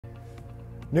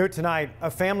New tonight,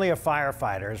 a family of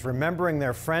firefighters remembering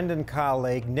their friend and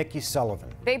colleague, Nikki Sullivan.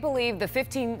 They believe the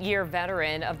 15-year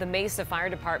veteran of the Mesa Fire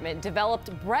Department developed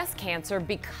breast cancer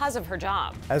because of her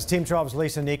job. As Team 12's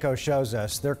Lisa Nico shows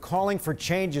us, they're calling for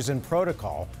changes in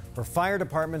protocol for fire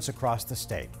departments across the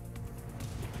state.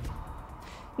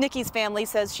 Nikki's family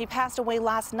says she passed away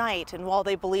last night, and while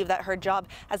they believe that her job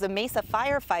as a Mesa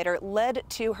firefighter led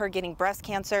to her getting breast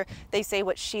cancer, they say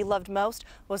what she loved most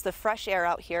was the fresh air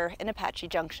out here in Apache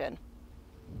Junction.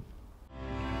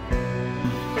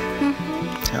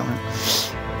 Tell her.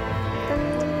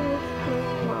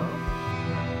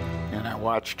 And I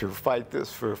watched her fight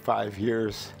this for 5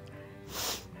 years.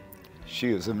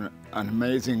 She was an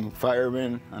amazing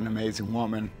fireman, an amazing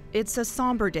woman. It's a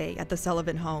somber day at the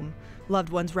Sullivan home. Loved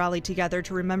ones rallied together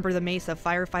to remember the Mesa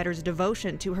firefighter's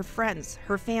devotion to her friends,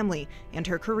 her family, and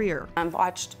her career. I've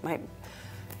watched one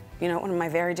of my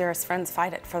very dearest friends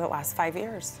fight it for the last 5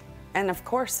 years. And of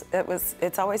course,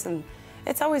 it's always in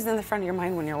the front of your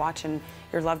mind when you're watching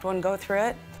your loved one go through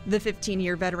it. The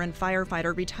 15-year veteran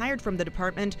firefighter retired from the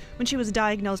department when she was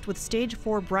diagnosed with stage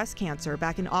 4 breast cancer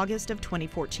back in August of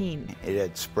 2014. It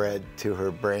had spread to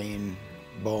her brain,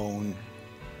 bone,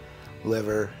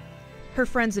 liver. Her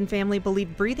friends and family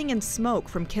believe breathing in smoke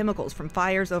from chemicals from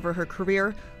fires over her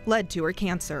career led to her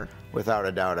cancer. Without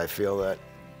a doubt, I feel that,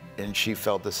 and she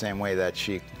felt the same way, that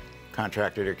she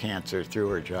contracted her cancer through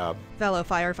her job. Fellow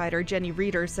firefighter Jenny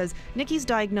Reeder says Nikki's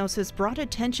diagnosis brought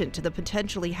attention to the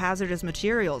potentially hazardous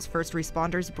materials first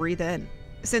responders breathe in.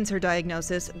 Since her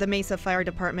diagnosis, the Mesa Fire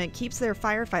Department keeps their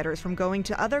firefighters from going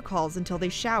to other calls until they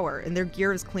shower and their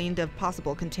gear is cleaned of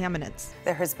possible contaminants.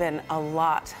 There has been a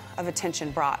lot of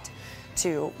attention brought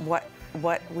to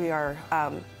what we are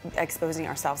exposing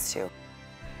ourselves to.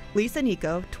 Lisa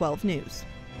Nico, 12 News.